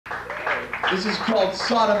This is called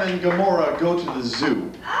Sodom and Gomorrah Go to the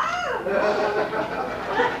Zoo.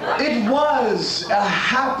 It was a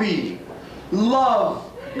happy,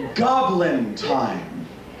 goblin time.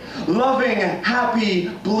 Loving happy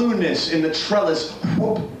blueness in the trellis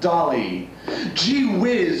whoop dolly. Gee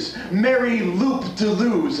whiz, merry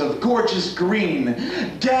loop-de-loos of gorgeous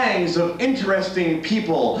green. Gangs of interesting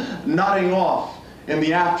people nodding off in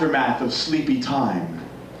the aftermath of sleepy time.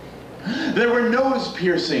 There were nose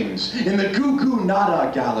piercings in the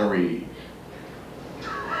goo-goo-nada gallery.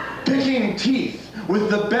 Picking teeth with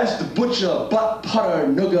the best butcha, butt-putter,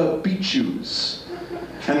 nooga beechoos.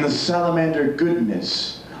 And the salamander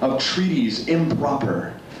goodness of treaties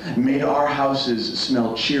improper made our houses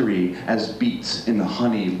smell cheery as beets in the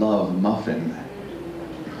honey love muffin.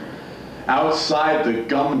 Outside the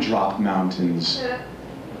gumdrop mountains,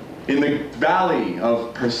 in the valley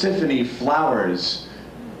of Persephone flowers,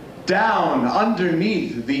 down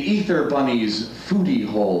underneath the ether bunnies' foody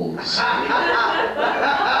holes,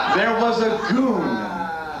 there was a goon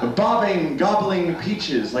gobbling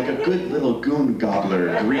peaches like a good little goon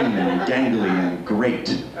gobbler, green and gangly and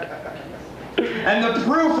great. And the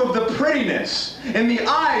proof of the prettiness in the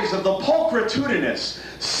eyes of the pulchritudinous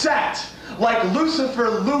sat like lucifer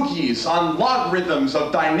loogies on logarithms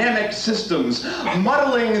of dynamic systems,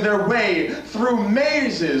 muddling their way through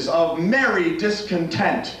mazes of merry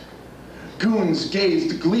discontent. Goons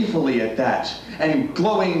gazed gleefully at that, and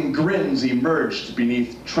glowing grins emerged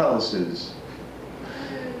beneath trellises.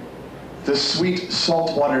 The sweet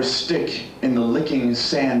saltwater stick in the licking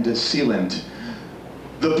sand sealant.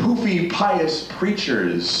 The poofy pious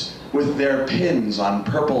preachers with their pins on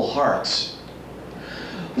purple hearts.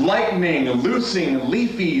 Lightning loosing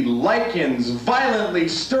leafy lichens, violently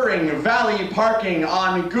stirring valley parking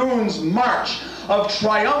on Goon's march of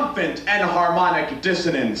triumphant and harmonic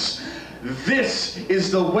dissonance. This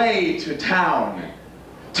is the way to town.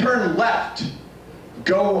 Turn left,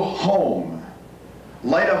 go home.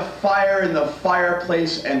 Light a fire in the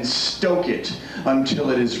fireplace and stoke it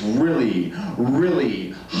until it is really,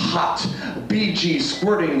 really hot. BG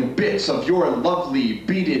squirting bits of your lovely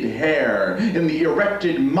beaded hair in the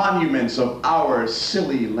erected monuments of our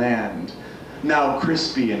silly land. Now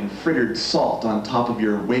crispy and frittered salt on top of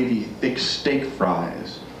your wavy thick steak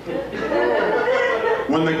fries.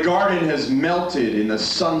 When the garden has melted in the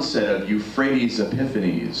sunset of Euphrates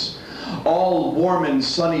epiphanies, all warm and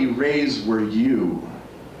sunny rays were you.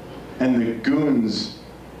 And the goons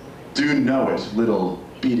do know it, little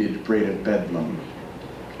beaded braid of bedlam,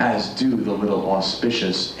 as do the little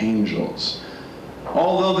auspicious angels.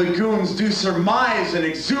 Although the goons do surmise and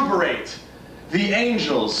exuberate, the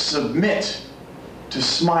angels submit to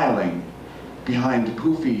smiling behind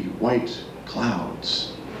poofy white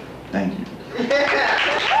clouds. Thank you.